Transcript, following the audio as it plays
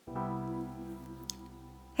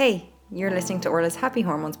Hey, you're listening to Orla's Happy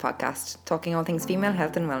Hormones podcast, talking all things female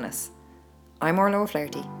health and wellness. I'm Orla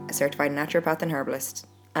O'Flaherty, a certified naturopath and herbalist,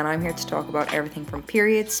 and I'm here to talk about everything from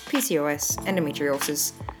periods, PCOS,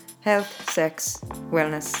 endometriosis, health, sex,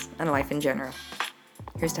 wellness, and life in general.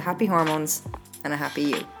 Here's to happy hormones and a happy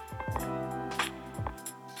you.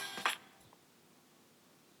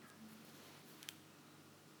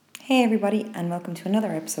 Hey everybody, and welcome to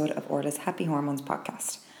another episode of Orla's Happy Hormones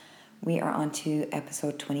podcast. We are on to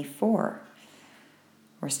episode 24.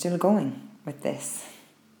 We're still going with this.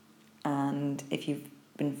 And if you've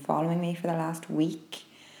been following me for the last week,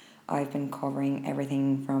 I've been covering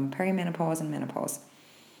everything from perimenopause and menopause.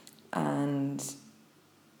 And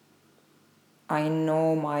I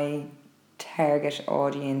know my target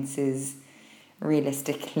audience is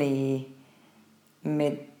realistically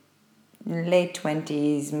late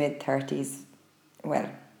 20s, mid 30s. Well,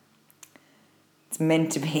 it's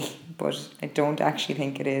meant to be, but I don't actually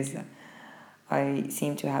think it is. I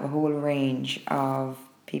seem to have a whole range of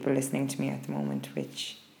people listening to me at the moment,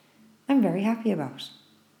 which I'm very happy about.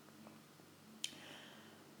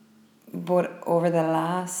 But over the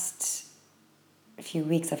last few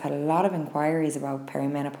weeks, I've had a lot of inquiries about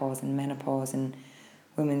perimenopause and menopause and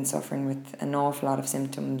women suffering with an awful lot of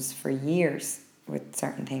symptoms for years with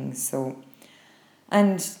certain things.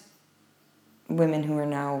 And women who are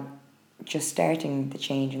now just starting the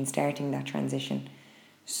change and starting that transition.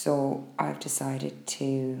 So I've decided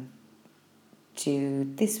to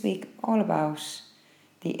do this week all about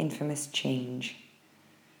the infamous change.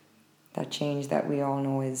 That change that we all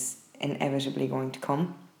know is inevitably going to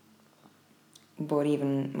come. But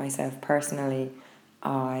even myself personally,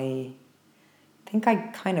 I think I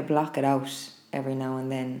kind of block it out every now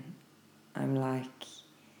and then. I'm like,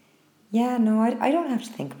 yeah, no, I don't have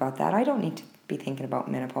to think about that. I don't need to be thinking about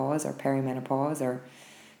menopause or perimenopause or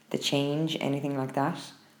the change, anything like that.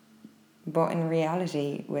 But in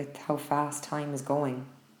reality, with how fast time is going,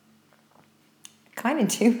 I kind of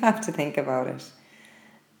do have to think about it.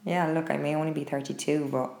 Yeah, look, I may only be 32,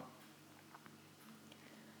 but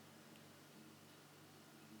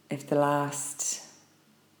if the last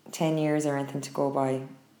 10 years are anything to go by,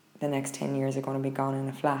 the next 10 years are going to be gone in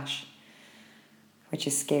a flash, which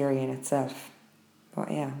is scary in itself.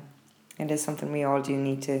 But yeah, it is something we all do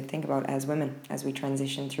need to think about as women as we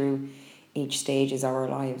transition through each stages of our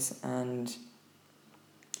lives. And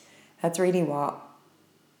that's really what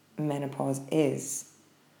menopause is.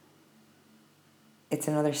 It's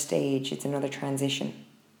another stage, it's another transition.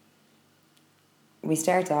 We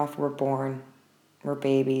start off, we're born, we're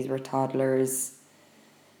babies, we're toddlers.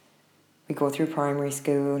 We go through primary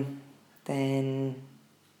school, then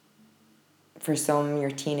for some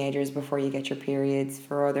you're teenagers before you get your periods,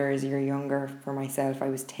 for others you're younger. For myself, I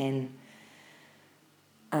was 10.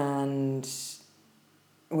 And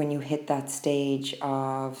when you hit that stage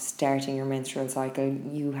of starting your menstrual cycle,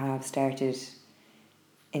 you have started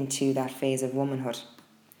into that phase of womanhood.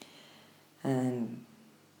 And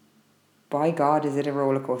by God, is it a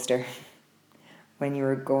roller coaster when you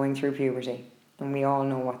were going through puberty. And we all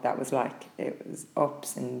know what that was like. It was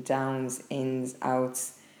ups and downs, ins,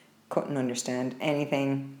 outs, couldn't understand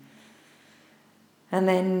anything. And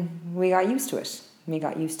then we got used to it. We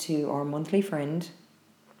got used to our monthly friend,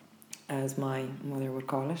 as my mother would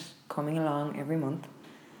call it, coming along every month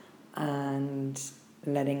and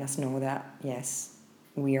letting us know that, yes,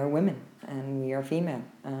 we are women and we are female,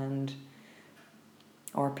 and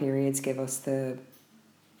our periods give us the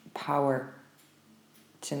power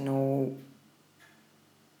to know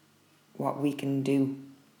what we can do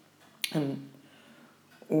and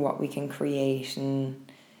what we can create. And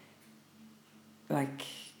like,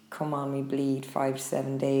 come on, we bleed 5 to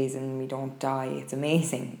 7 days and we don't die. It's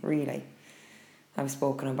amazing, really. I've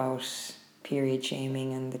spoken about period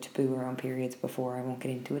shaming and the taboo around periods before. I won't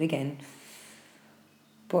get into it again.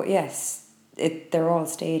 But yes, they're all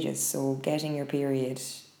stages. So getting your period,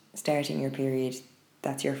 starting your period,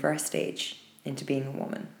 that's your first stage into being a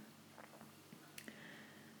woman.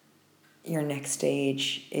 Your next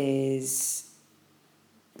stage is,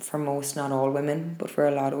 for most, not all women, but for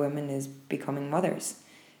a lot of women, is becoming mothers.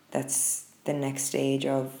 That's the next stage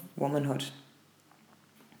of womanhood.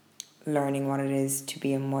 Learning what it is to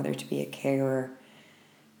be a mother, to be a carer,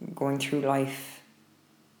 going through life,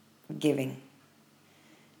 giving.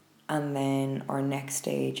 And then our next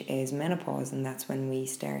stage is menopause, and that's when we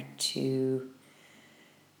start to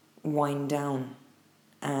wind down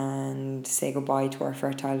and say goodbye to our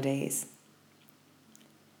fertile days.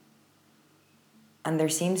 And there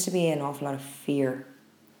seems to be an awful lot of fear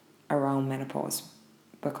around menopause,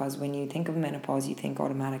 because when you think of menopause, you think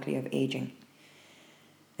automatically of aging,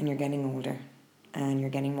 and you're getting older. and you're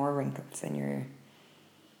getting more wrinkles, and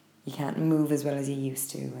you can't move as well as you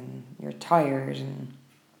used to, and you're tired, and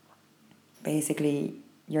basically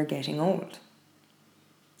you're getting old.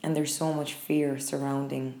 And there's so much fear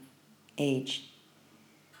surrounding age.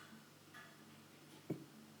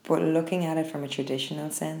 But looking at it from a traditional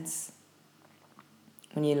sense,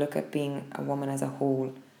 when you look at being a woman as a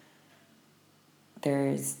whole,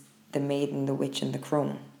 there's the maiden, the witch, and the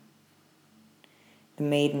crone. The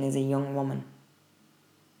maiden is a young woman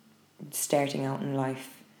starting out in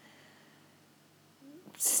life,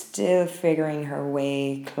 still figuring her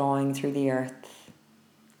way, clawing through the earth,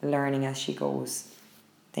 learning as she goes.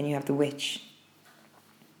 Then you have the witch,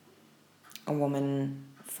 a woman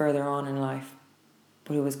further on in life,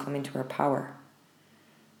 but who has come into her power,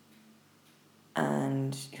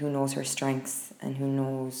 and who knows her strengths and who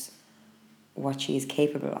knows what she is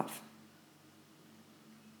capable of.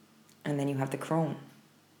 And then you have the crone.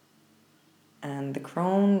 And the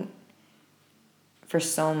crone, for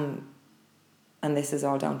some, and this is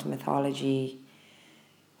all down to mythology,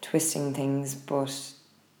 twisting things, but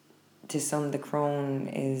to some the crone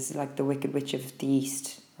is like the Wicked Witch of the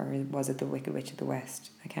East, or was it the Wicked Witch of the West?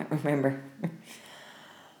 I can't remember.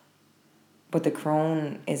 But the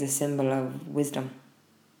crone is a symbol of wisdom.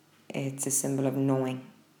 It's a symbol of knowing.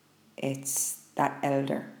 It's that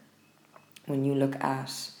elder. When you look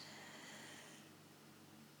at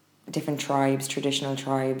different tribes, traditional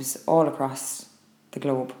tribes, all across the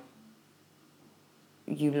globe,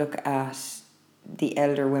 you look at the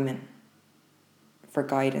elder women for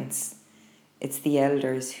guidance. It's the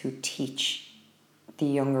elders who teach the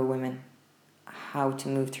younger women how to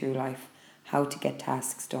move through life, how to get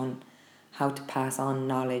tasks done, how to pass on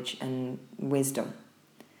knowledge and wisdom.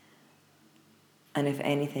 And if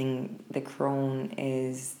anything, the crone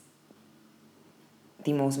is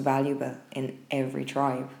the most valuable in every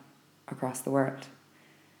tribe across the world.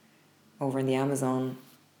 Over in the Amazon,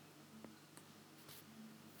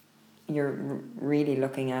 you're really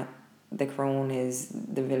looking at the crone is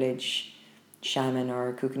the village shaman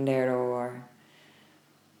or cucandero, or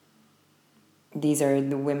these are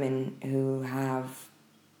the women who have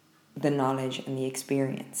the knowledge and the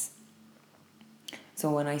experience. So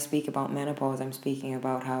when I speak about menopause, I'm speaking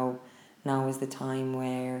about how now is the time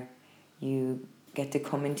where you get to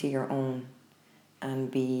come into your own and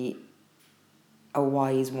be a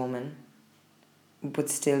wise woman, but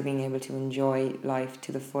still being able to enjoy life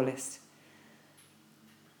to the fullest.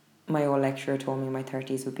 My old lecturer told me my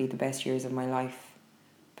 30s would be the best years of my life,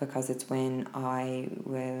 because it's when I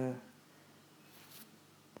will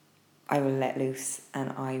let loose,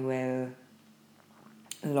 and I will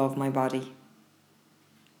love my body,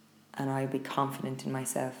 and I'll be confident in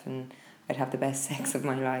myself, and I'd have the best sex of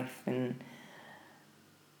my life and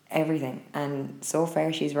everything. And so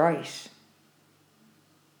far she's right.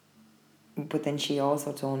 But then she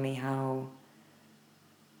also told me how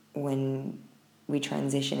when we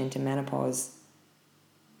transition into menopause,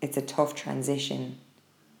 it's a tough transition,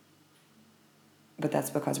 but that's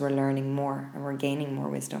because we're learning more and we're gaining more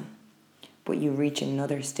wisdom. But you reach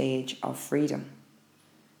another stage of freedom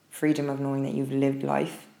of knowing that you've lived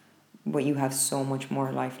life, but you have so much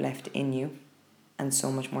more life left in you, and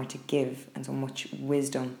so much more to give, and so much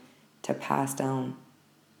wisdom to pass down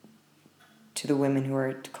to the women who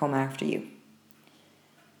are to come after you.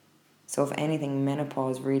 So if anything,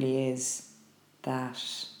 menopause really is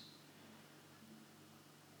that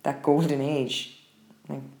golden age.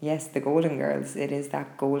 Like, yes, the Golden Girls, it is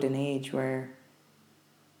that golden age where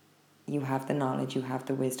you have the knowledge, you have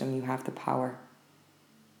the wisdom, you have the power,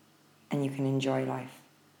 and you can enjoy life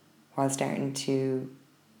while starting to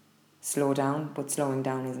slow down. But slowing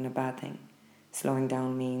down isn't a bad thing. Slowing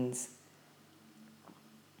down means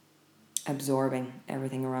absorbing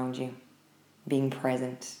everything around you, being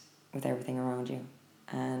present with everything around you,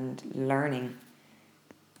 and learning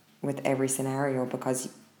with every scenario, because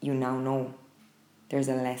you now know there's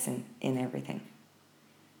a lesson in everything.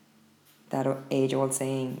 That age-old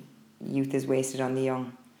saying, youth is wasted on the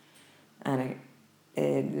young. And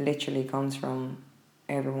it literally comes from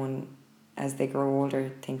everyone as they grow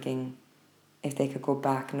older thinking if they could go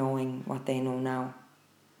back knowing what they know now.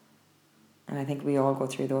 And I think we all go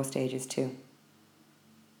through those stages too.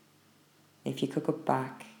 If you could go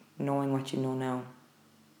back knowing what you know now,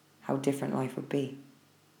 how different life would be.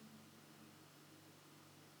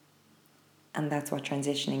 And that's what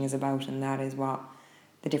transitioning is about, and that is what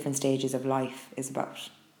the different stages of life is about.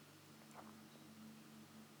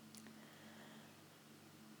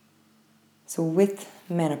 So with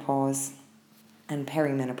menopause and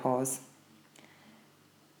perimenopause,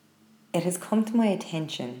 it has come to my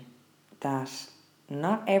attention that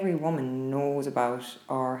not every woman knows about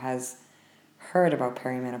or has heard about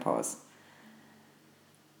perimenopause.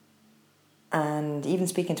 And even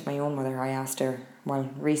speaking to my own mother, I asked her, while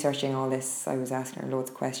researching all this, I was asking her loads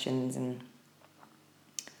of questions and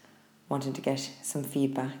wanting to get some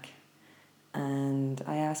feedback. And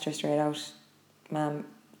I asked her straight out, "Ma'am,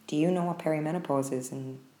 do you know what perimenopause is?"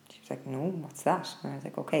 And she was like, "No, what's that?" And I was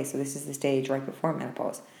like, "Okay, so this is the stage right before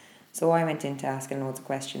menopause." So I went into asking loads of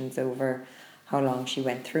questions over how long she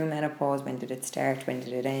went through menopause, when did it start, when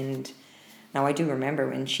did it end. Now, I do remember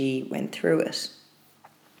when she went through it.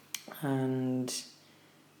 And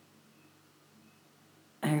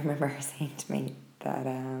I remember her saying to me that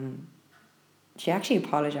she actually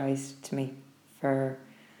apologised to me for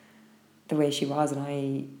the way she was. And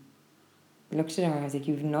I looked at her and I was like,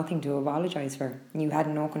 "You've nothing to apologise for. You had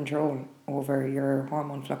no control over your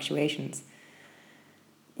hormone fluctuations.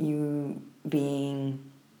 You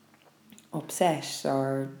being upset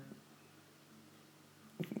or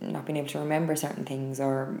not being able to remember certain things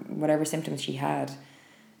or whatever symptoms she had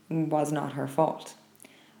was not her fault."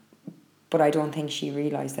 But I don't think she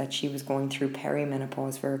realised that she was going through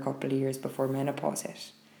perimenopause for a couple of years before menopause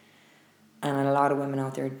hit. And a lot of women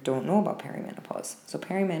out there don't know about perimenopause. So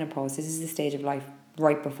perimenopause, this is the stage of life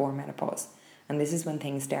right before menopause. And this is when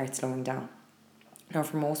things start slowing down. Now,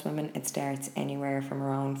 for most women, it starts anywhere from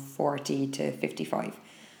around 40 to 55.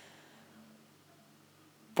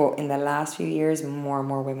 But in the last few years, more and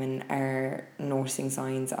more women are noticing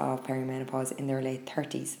signs of perimenopause in their late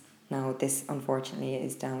 30s. Now, this unfortunately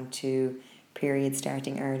is down to periods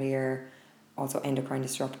starting earlier, also endocrine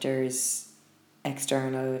disruptors,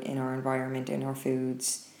 external in our environment, in our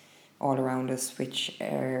foods, all around us, which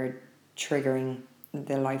are triggering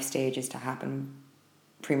the life stages to happen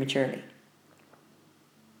prematurely.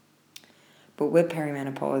 But with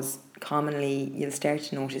perimenopause, commonly you'll start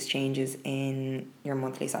to notice changes in your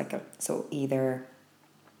monthly cycle. So either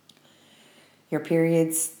your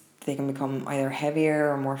periods, they can become either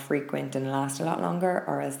heavier or more frequent and last a lot longer,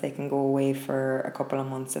 or else they can go away for a couple of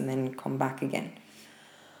months and then come back again.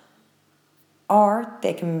 Or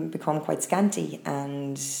they can become quite scanty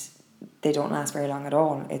and they don't last very long at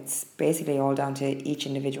all. It's basically all down to each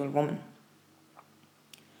individual woman.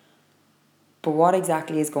 But what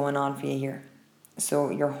exactly is going on for you here?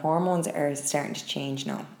 So your hormones are starting to change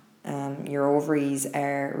now. Your ovaries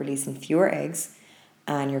are releasing fewer eggs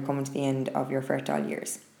and you're coming to the end of your fertile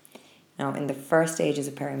years. Now, in the first stages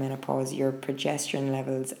of perimenopause, your progesterone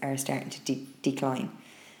levels are starting to decline.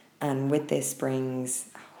 And with this brings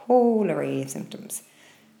a whole array of symptoms.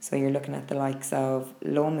 So you're looking at the likes of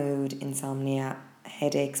low mood, insomnia,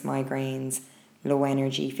 headaches, migraines, low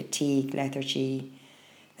energy, fatigue, lethargy,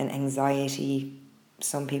 and anxiety.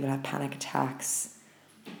 Some people have panic attacks,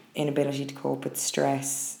 inability to cope with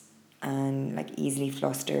stress, and like easily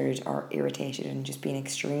flustered or irritated and just being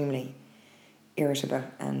extremely irritable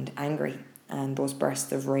and angry. And those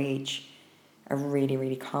bursts of rage are really,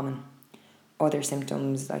 really common. Other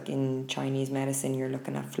symptoms, like in Chinese medicine, you're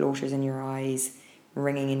looking at floaters in your eyes,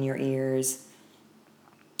 ringing in your ears,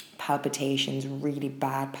 palpitations, really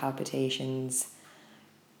bad palpitations,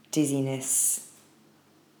 dizziness,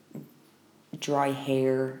 dry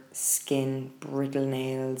hair, skin, brittle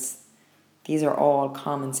nails. These are all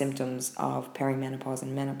common symptoms of perimenopause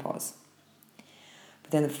and menopause.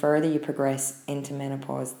 But then the further you progress into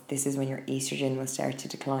menopause, this is when your estrogen will start to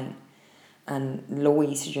decline. And low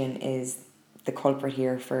estrogen is the culprit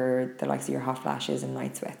here for the likes of your hot flashes and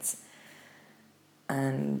night sweats.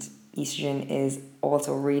 And estrogen is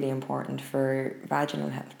also really important for vaginal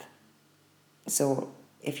health. So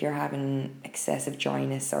if you're having excessive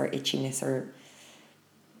dryness or itchiness or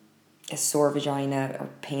a sore vagina or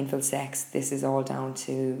painful sex, this is all down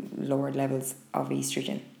to lowered levels of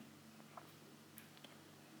estrogen.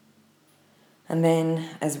 And then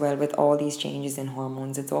as well, with all these changes in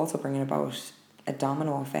hormones, it's also bringing about a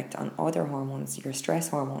domino effect on other hormones, your stress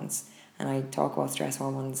hormones. And I talk about stress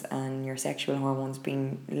hormones and your sexual hormones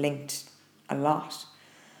being linked a lot.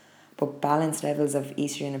 But balanced levels of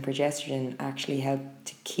estrogen and progesterone actually help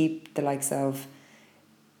to keep the likes of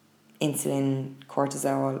insulin,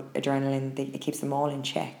 cortisol, adrenaline, it keeps them all in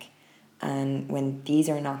check. And when these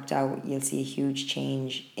are knocked out, you'll see a huge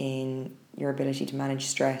change in your ability to manage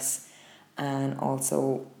stress and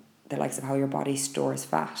also the likes of how your body stores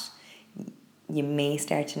fat. You may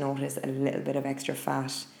start to notice a little bit of extra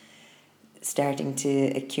fat starting to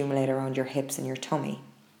accumulate around your hips and your tummy.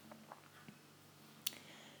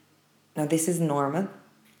 Now, this is normal,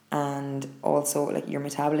 and also like your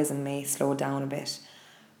metabolism may slow down a bit,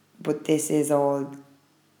 but this is all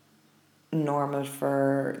normal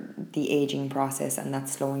for the aging process and that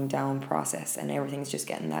slowing down process, and everything's just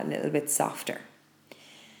getting that little bit softer.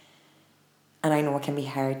 And I know it can be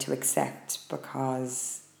hard to accept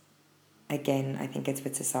because, again, I think it's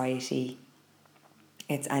with society.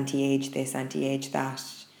 It's anti-age this, anti-age that,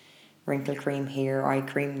 wrinkle cream here, eye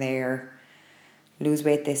cream there, lose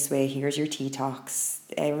weight this way, here's your detox.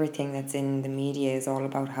 Everything that's in the media is all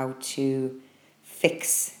about how to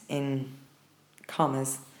fix, in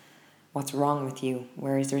commas, what's wrong with you,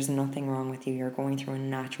 whereas there's nothing wrong with you. You're going through a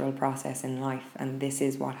natural process in life, and this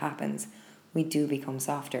is what happens. We do become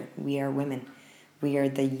softer. We are women. We are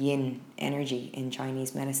the yin energy in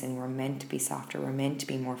Chinese medicine. We're meant to be softer. We're meant to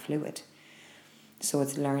be more fluid. So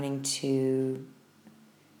it's learning to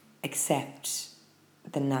accept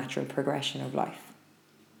the natural progression of life.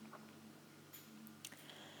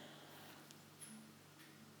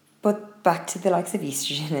 But back to the likes of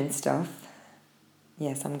estrogen and stuff.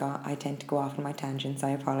 Yes, I tend to go off on my tangents. I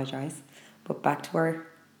apologise. But back to our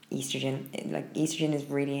estrogen. Estrogen is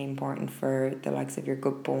really important for the likes of your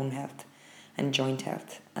good bone health and joint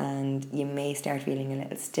health. And you may start feeling a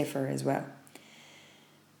little stiffer as well.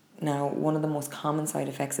 Now, one of the most common side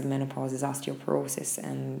effects of menopause is osteoporosis,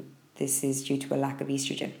 and this is due to a lack of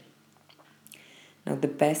estrogen. Now, the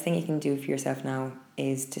best thing you can do for yourself now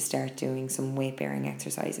is to start doing some weight-bearing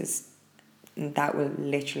exercises. That will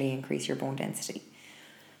literally increase your bone density.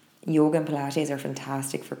 Yoga and Pilates are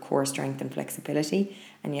fantastic for core strength and flexibility.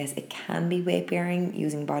 And yes, it can be weight-bearing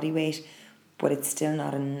using body weight, but it's still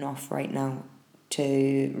not enough right now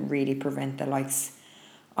to really prevent the likes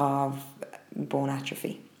of bone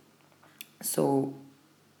atrophy. So,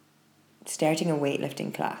 starting a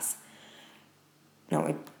weightlifting class.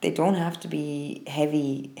 Now, they don't have to be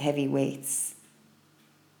heavy weights,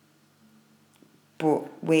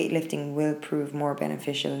 but weightlifting will prove more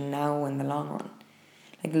beneficial now in the long run.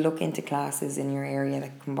 Look into classes in your area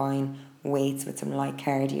that combine weights with some light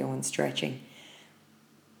cardio and stretching.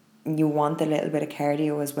 You want a little bit of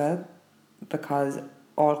cardio as well, because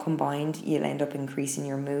all combined you'll end up increasing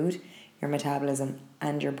your mood, your metabolism,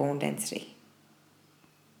 and your bone density.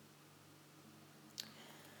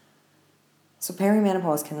 So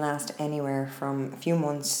perimenopause can last anywhere from a few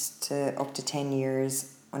months to up to 10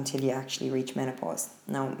 years until you actually reach menopause.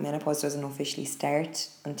 Now, menopause doesn't officially start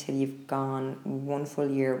until you've gone 1 full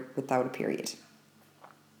year without a period.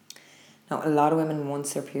 Now, a lot of women,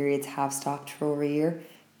 once their periods have stopped for over a year,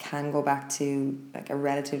 can go back to a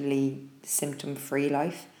relatively symptom-free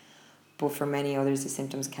life, but for many others, the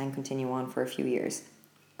symptoms can continue on for a few years.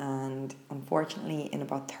 And unfortunately, in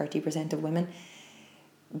about 30% of women,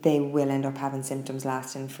 they will end up having symptoms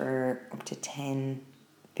lasting for up to 10,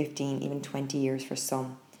 15, even 20 years for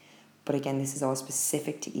some. But again, this is all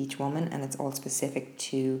specific to each woman, and it's all specific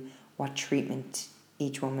to what treatment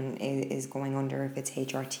each woman is going under, if it's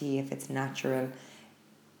HRT, if it's natural,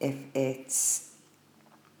 if it's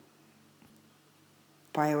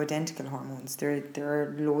bioidentical hormones. There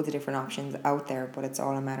are loads of different options out there, but it's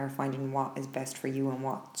all a matter of finding what is best for you and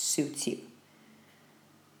what suits you.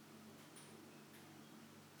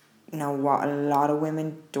 Now, what a lot of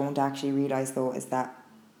women don't actually realise though is that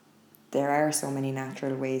there are so many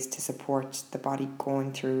natural ways to support the body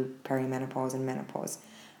going through perimenopause and menopause.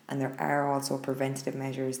 And there are also preventative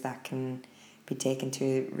measures that can be taken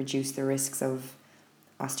to reduce the risks of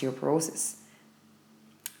osteoporosis.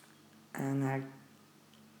 And I'll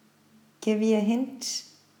give you a hint.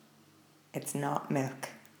 It's not milk.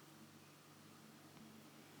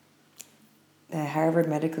 The Harvard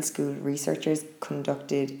Medical School researchers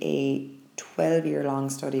conducted a 12-year-long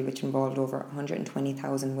study which involved over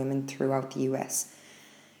 120,000 women throughout the US.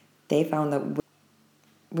 They found that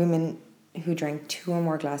women who drank 2 or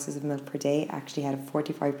more glasses of milk per day actually had a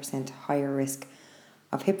 45% higher risk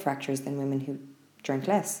of hip fractures than women who drank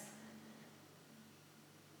less.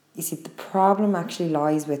 You see, the problem actually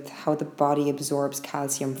lies with how the body absorbs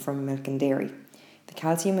calcium from milk and dairy. The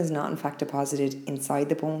calcium is not in fact deposited inside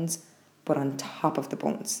the bones, but on top of the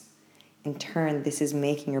bones. In turn, this is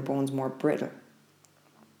making your bones more brittle.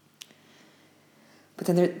 But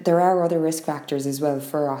then there are other risk factors as well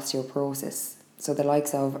for osteoporosis. So the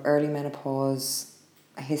likes of early menopause,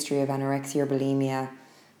 a history of anorexia or bulimia,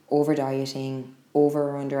 over-dieting,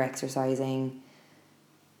 over or under-exercising,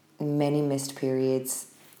 many missed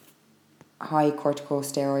periods, high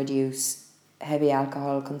corticosteroid use, heavy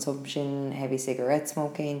alcohol consumption, heavy cigarette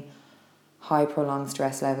smoking, high prolonged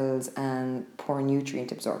stress levels, and poor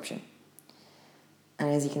nutrient absorption. And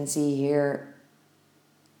as you can see here,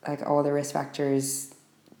 all the risk factors,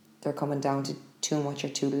 they're coming down to too much or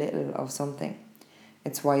too little of something.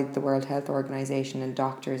 It's why the World Health Organization and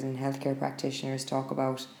doctors and healthcare practitioners talk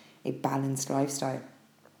about a balanced lifestyle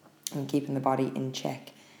and keeping the body in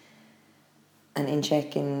check, and in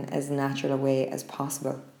check in as natural a way as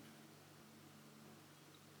possible.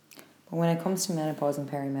 But when it comes to menopause and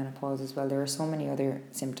perimenopause as well, there are so many other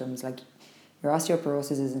symptoms. Like your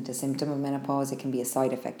osteoporosis isn't a symptom of menopause, it can be a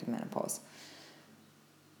side effect of menopause.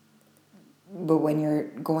 But when you're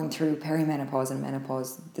going through perimenopause and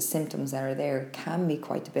menopause, the symptoms that are there can be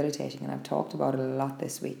quite debilitating, and I've talked about it a lot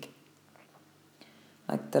this week.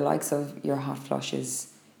 Like the likes of your hot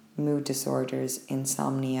flushes, mood disorders,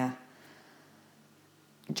 insomnia,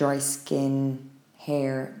 dry skin,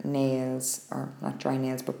 hair, nails, or not dry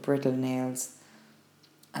nails but brittle nails,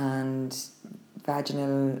 and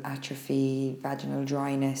vaginal atrophy, vaginal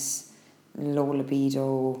dryness, low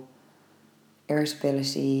libido,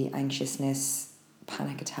 irritability, anxiousness,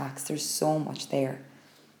 panic attacks. There's so much there,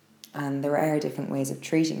 and there are different ways of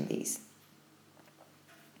treating these.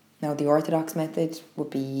 Now, the orthodox method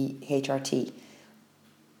would be HRT,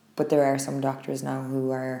 but there are some doctors now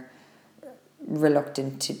who are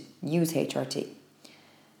reluctant to use HRT.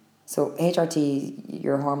 So HRT,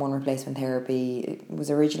 your hormone replacement therapy, it was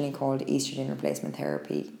originally called estrogen replacement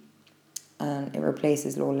therapy, and it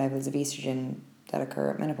replaces low levels of estrogen that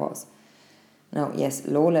occur at menopause. Now, yes,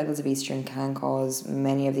 low levels of estrogen can cause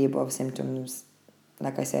many of the above symptoms,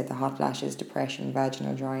 like I said, the hot flashes, depression,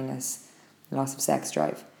 vaginal dryness, loss of sex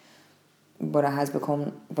drive. But it has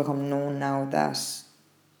become known now that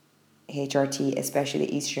HRT, especially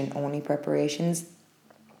estrogen-only preparations,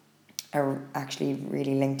 are actually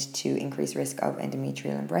really linked to increased risk of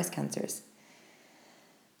endometrial and breast cancers.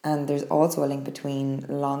 And there's also a link between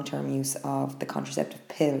long-term use of the contraceptive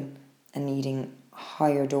pill and needing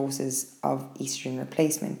higher doses of estrogen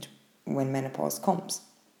replacement when menopause comes.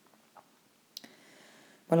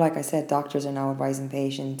 But like I said, doctors are now advising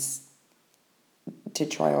patients to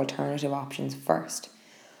try alternative options first.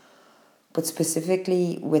 But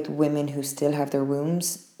specifically with women who still have their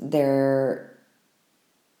wombs,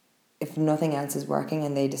 if nothing else is working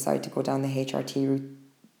and they decide to go down the HRT route,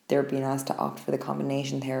 they're being asked to opt for the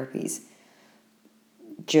combination therapies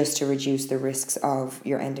just to reduce the risks of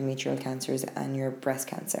your endometrial cancers and your breast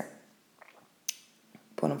cancer.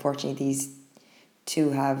 But unfortunately, these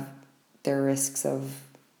two have their risks of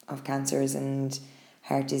cancers and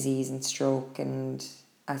heart disease and stroke and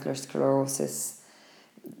atherosclerosis.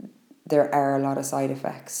 There are a lot of side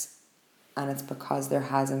effects, and it's because there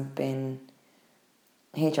hasn't been...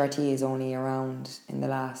 HRT is only around in the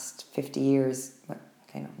last 50 years. Well,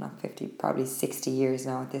 okay, no, not 50, probably 60 years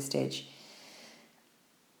now at this stage.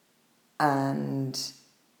 And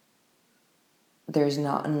there's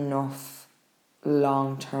not enough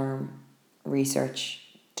long-term research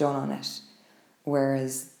done on it,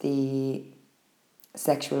 whereas the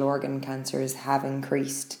sexual organ cancers have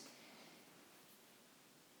increased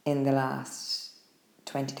in the last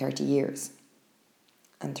 20, 30 years.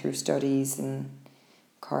 And through studies and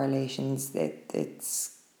correlations,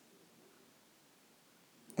 it's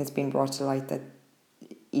been brought to light that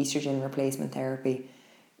estrogen replacement therapy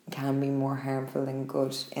can be more harmful than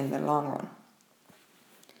good in the long run.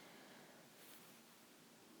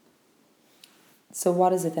 So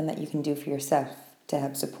what is it then that you can do for yourself to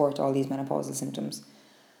help support all these menopausal symptoms?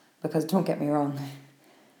 Because don't get me wrong,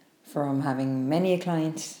 from having many a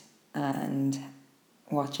client and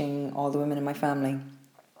watching all the women in my family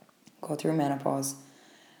go through menopause,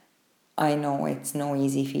 I know it's no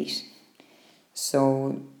easy feat.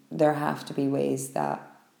 So there have to be ways that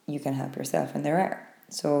you can help yourself, and there are.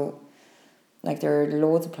 So like there are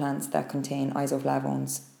loads of plants that contain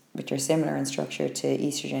isoflavones, which are similar in structure to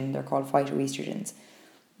estrogen. They're called phytoestrogens.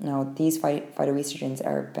 Now, these phytoestrogens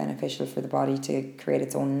are beneficial for the body to create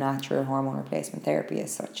its own natural hormone replacement therapy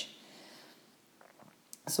as such.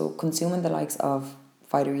 So consuming the likes of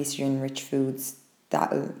phytoestrogen-rich foods,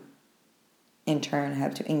 that'll in turn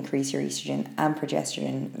help to increase your estrogen and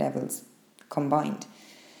progesterone levels combined.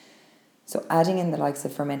 So adding in the likes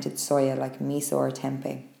of fermented soya like miso or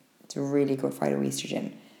tempeh, it's a really good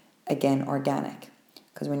phytoestrogen. Again, organic.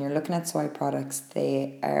 Because when you're looking at soy products,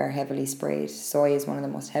 they are heavily sprayed. Soy is one of the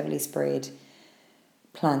most heavily sprayed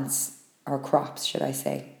plants, or crops should I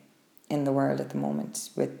say, in the world at the moment,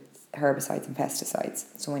 with herbicides and pesticides.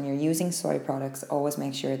 So when you're using soy products, always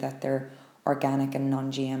make sure that they're organic and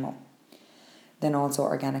non-GMO. Then also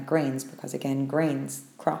organic grains, because again, grains,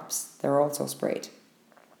 crops, they're also sprayed.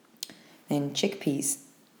 Then chickpeas,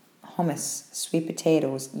 hummus, sweet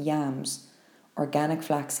potatoes, yams, organic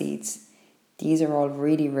flax seeds. These are all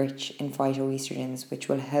really rich in phytoestrogens, which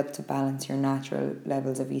will help to balance your natural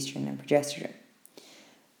levels of estrogen and progesterone,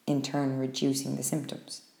 in turn reducing the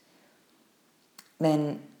symptoms.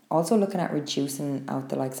 Then Also looking at reducing out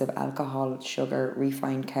the likes of alcohol, sugar,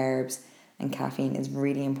 refined carbs and caffeine is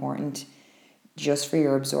really important just for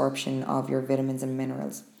your absorption of your vitamins and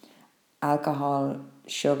minerals. Alcohol,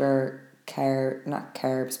 sugar, not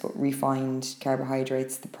carbs, but refined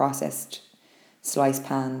carbohydrates, the processed sliced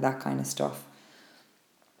pan, that kind of stuff,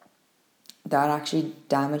 that actually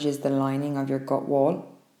damages the lining of your gut wall,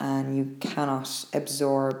 and you cannot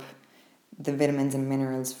absorb the vitamins and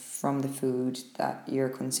minerals from the food that you're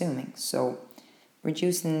consuming. So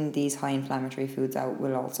reducing these high inflammatory foods out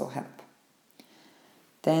will also help.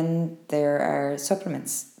 Then there are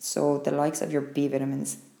supplements. So the likes of your B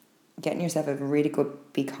vitamins, getting yourself a really good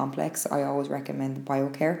B complex. I always recommend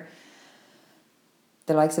BioCare.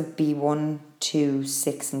 The likes of B1, 2,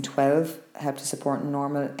 6 and 12 help to support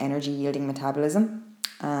normal energy yielding metabolism,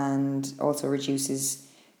 and also reduces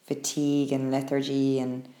fatigue and lethargy,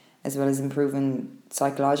 and as well as improving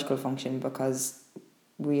psychological function, because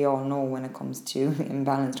we all know when it comes to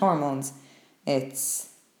imbalanced hormones, it's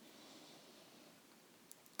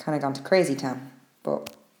kind of gone to crazy town.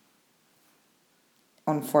 But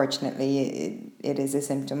unfortunately, it is a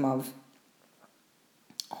symptom of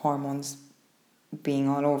hormones being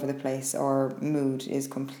all over the place, or mood is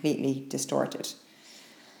completely distorted.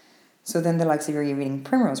 So then the likes of your evening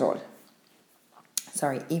primrose oil,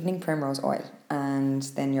 and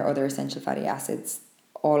then your other essential fatty acids,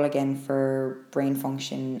 all again for brain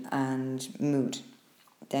function and mood.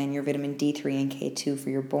 Then your vitamin D3 and K2 for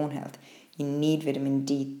your bone health. You need vitamin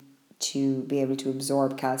D to be able to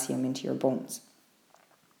absorb calcium into your bones.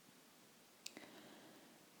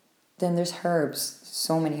 Then there's herbs,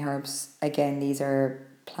 so many herbs. Again, these are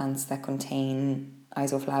plants that contain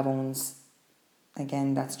isoflavones.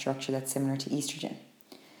 Again, that structure that's similar to estrogen.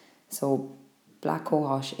 So black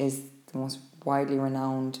cohosh is the most widely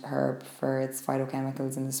renowned herb for its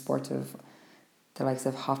phytochemicals in the support of the likes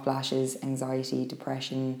of hot flashes, anxiety,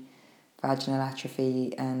 depression, vaginal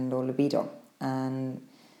atrophy and low libido. And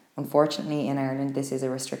unfortunately in Ireland this is a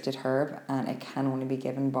restricted herb, and it can only be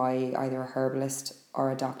given by either a herbalist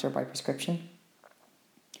or a doctor by prescription.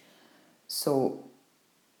 So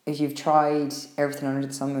if you've tried everything under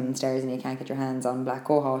the sun, moon and stars, and you can't get your hands on black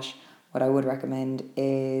cohosh, what I would recommend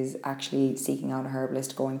is actually seeking out a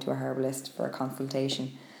herbalist, going to a herbalist for a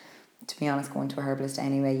consultation. To be honest, going to a herbalist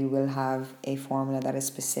anyway, you will have a formula that is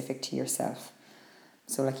specific to yourself.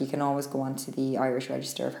 So like you can always go on to the Irish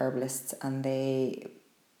Register of Herbalists, and they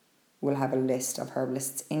will have a list of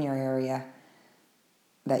herbalists in your area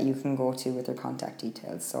that you can go to with their contact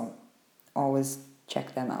details. So always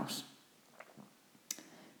check them out.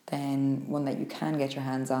 Then one that you can get your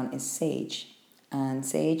hands on is sage. And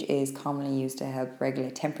sage is commonly used to help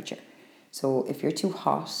regulate temperature. So if you're too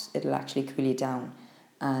hot, it'll actually cool you down.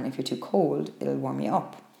 And if you're too cold, it'll warm you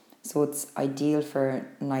up. So it's ideal for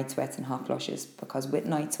night sweats and hot flushes, because with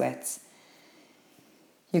night sweats,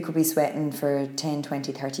 you could be sweating for 10,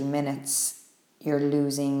 20, 30 minutes. You're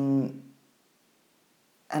losing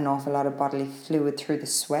an awful lot of bodily fluid through the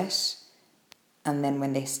sweat. And then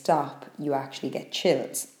when they stop, you actually get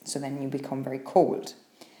chills. So then you become very cold.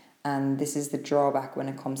 And this is the drawback when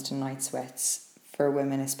it comes to night sweats. For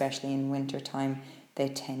women, especially in winter time, they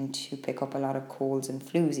tend to pick up a lot of colds and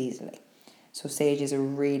flus easily. So sage is a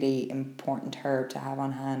really important herb to have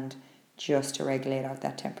on hand just to regulate out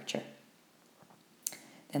that temperature.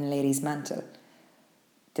 Then lady's mantle.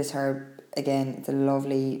 This herb, again, it's a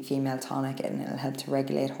lovely female tonic, and it'll help to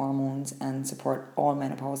regulate hormones and support all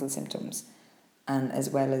menopausal symptoms, and as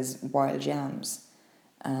well as wild yams.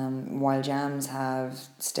 Wild yams have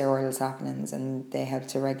steroidal saponins, and they help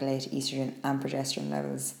to regulate estrogen and progesterone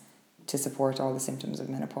levels to support all the symptoms of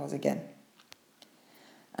menopause again.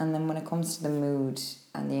 And then when it comes to the mood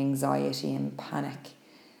and the anxiety and panic,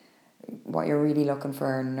 what you're really looking for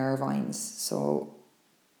are nervines. So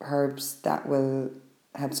herbs that will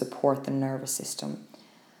help support the nervous system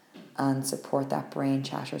and support that brain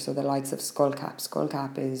chatter. So the likes of skullcap.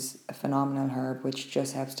 Skullcap is a phenomenal herb which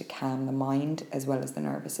just helps to calm the mind as well as the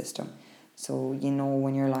nervous system. So you know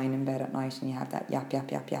when you're lying in bed at night and you have that yap, yap,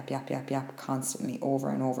 yap, yap, yap, yap, yap constantly over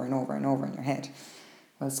and over and over and over in your head.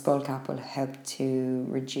 Well, skullcap will help to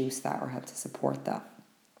reduce that or help to support that.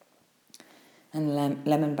 And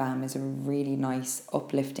lemon balm is a really nice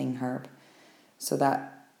uplifting herb. So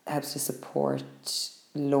that helps to support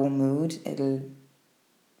low mood. It'll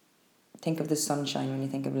think of the sunshine when you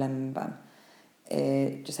think of lemon balm.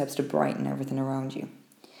 It just helps to brighten everything around you.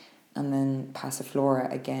 And then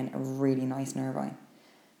passiflora, again, a really nice nervine.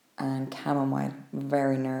 And chamomile,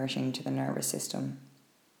 very nourishing to the nervous system.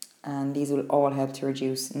 And these will all help to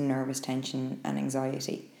reduce nervous tension and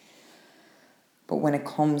anxiety. But when it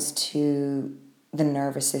comes to the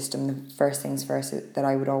nervous system, the first things first that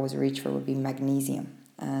I would always reach for would be magnesium.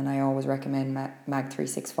 And I always recommend Mag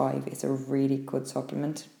 365. It's a really good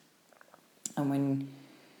supplement. And when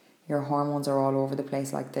your hormones are all over the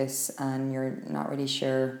place like this and you're not really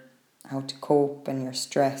sure how to cope and you're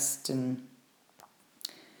stressed and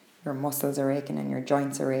your muscles are aching and your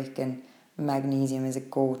joints are aching, magnesium is a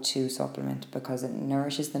go-to supplement because it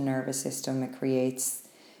nourishes the nervous system. It creates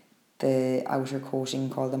the outer coating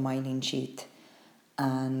called the myelin sheath,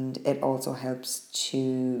 and it also helps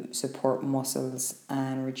to support muscles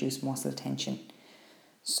and reduce muscle tension.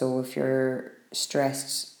 So if you're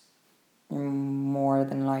stressed, more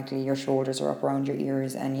than likely your shoulders are up around your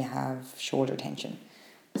ears and you have shoulder tension.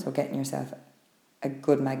 So getting yourself a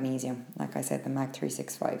good magnesium, like I said, the Mag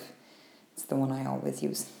 365, it's the one I always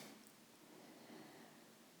use.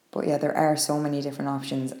 But yeah, there are so many different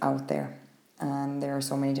options out there, and there are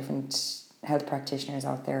so many different health practitioners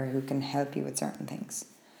out there who can help you with certain things.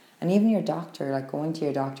 And even your doctor, like going to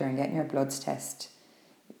your doctor and getting your bloods tested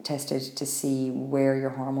to see where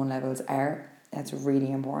your hormone levels are, that's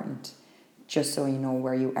really important, just so you know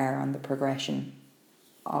where you are on the progression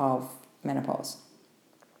of menopause.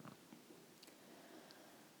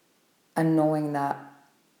 And knowing that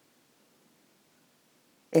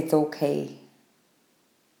it's okay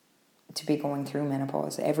to be going through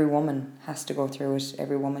menopause. Every woman has to go through it.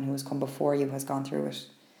 Every woman who has come before you has gone through it.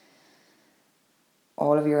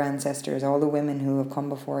 All of your ancestors, all the women who have come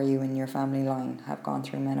before you in your family line have gone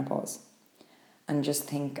through menopause. And just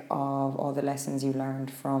think of all the lessons you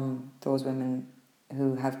learned from those women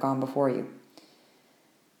who have gone before you.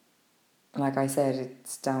 Like I said,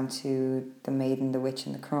 it's down to the maiden, the witch,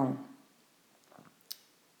 and the crone.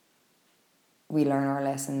 We learn our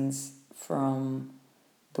lessons from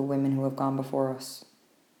the women who have gone before us,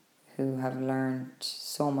 who have learned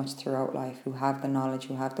so much throughout life, who have the knowledge,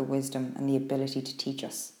 who have the wisdom and the ability to teach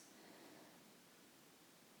us.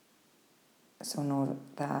 So know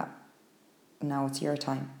that now it's your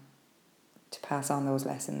time to pass on those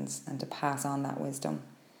lessons and to pass on that wisdom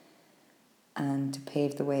and to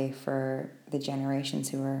pave the way for the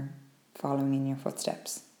generations who are following in your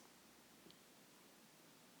footsteps.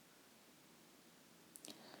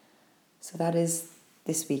 So that is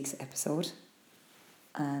this week's episode,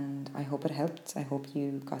 and I hope it helped. I hope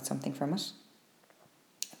you got something from it.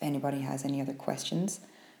 If anybody has any other questions,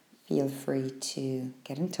 feel free to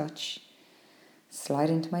get in touch, slide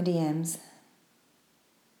into my DMs,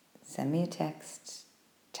 send me a text,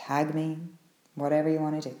 tag me, whatever you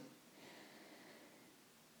want to do.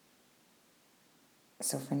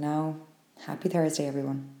 So for now, happy Thursday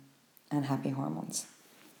everyone, and happy hormones.